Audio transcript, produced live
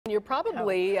You're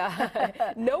probably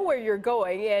know where you're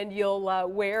going, and you'll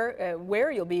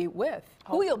where you'll be with,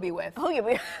 who you'll be with. Who you'll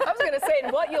be. I was going to say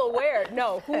what you'll wear.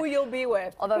 No, who you'll be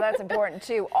with. Although that's important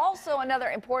too. Also, another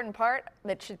important part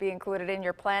that should be included in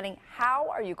your planning: how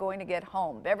are you going to get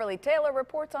home? Beverly Taylor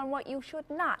reports on what you should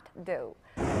not do.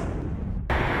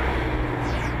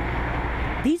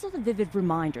 These are the vivid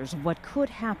reminders of what could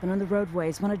happen on the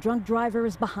roadways when a drunk driver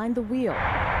is behind the wheel.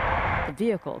 The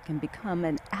vehicle can become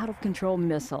an out-of-control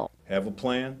missile. Have a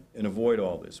plan and avoid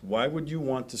all this. Why would you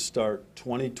want to start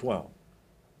 2012,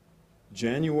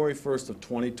 January 1st of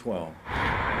 2012,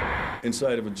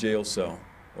 inside of a jail cell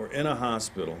or in a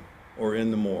hospital or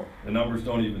in the morgue? The numbers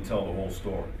don't even tell the whole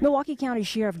story. Milwaukee County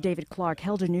Sheriff David Clark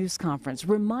held a news conference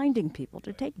reminding people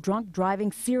to take drunk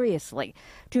driving seriously.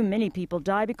 Too many people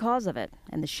die because of it,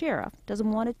 and the sheriff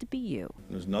doesn't want it to be you.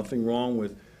 There's nothing wrong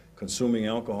with consuming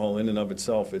alcohol in and of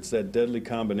itself. It's that deadly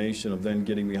combination of then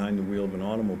getting behind the wheel of an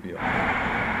automobile.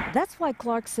 That's why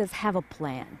Clark says have a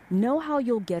plan. Know how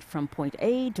you'll get from point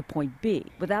A to point B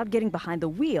without getting behind the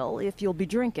wheel if you'll be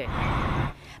drinking.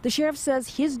 The sheriff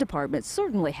says his department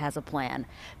certainly has a plan.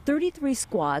 33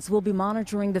 squads will be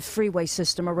monitoring the freeway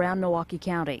system around Milwaukee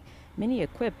County, many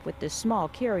equipped with this small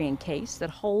carrying case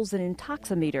that holds an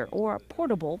intoximeter or a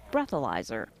portable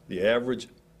breathalyzer. The average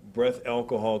breath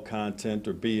alcohol content,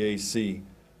 or BAC,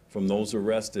 from those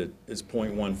arrested is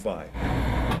 0.15.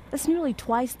 That's nearly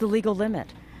twice the legal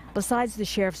limit. Besides the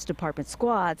Sheriff's Department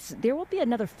squads, there will be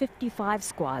another 55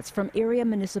 squads from area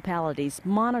municipalities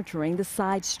monitoring the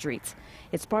side streets.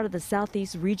 It's part of the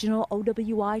Southeast Regional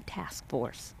OWI Task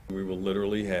Force. We will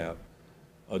literally have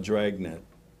a dragnet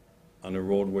on the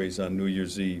roadways on New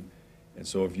Year's Eve. And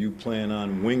so if you plan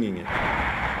on winging it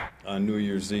on New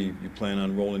Year's Eve, you plan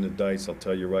on rolling the dice, I'll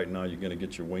tell you right now, you're going to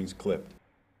get your wings clipped.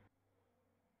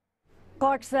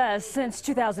 Clark says since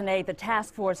 2008, the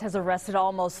task force has arrested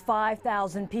almost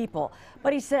 5,000 people.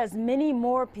 But he says many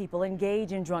more people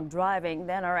engage in drunk driving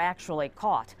than are actually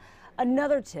caught.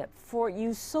 Another tip for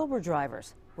you sober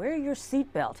drivers: wear your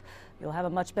seatbelt. You'll have a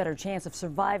much better chance of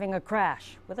surviving a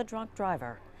crash with a drunk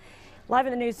driver. Live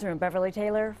in the newsroom, Beverly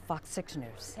Taylor, Fox 6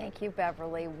 News. Thank you,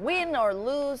 Beverly. Win or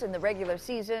lose in the regular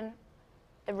season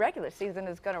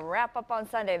is going to wrap up on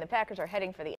Sunday, and the Packers are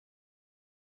heading for the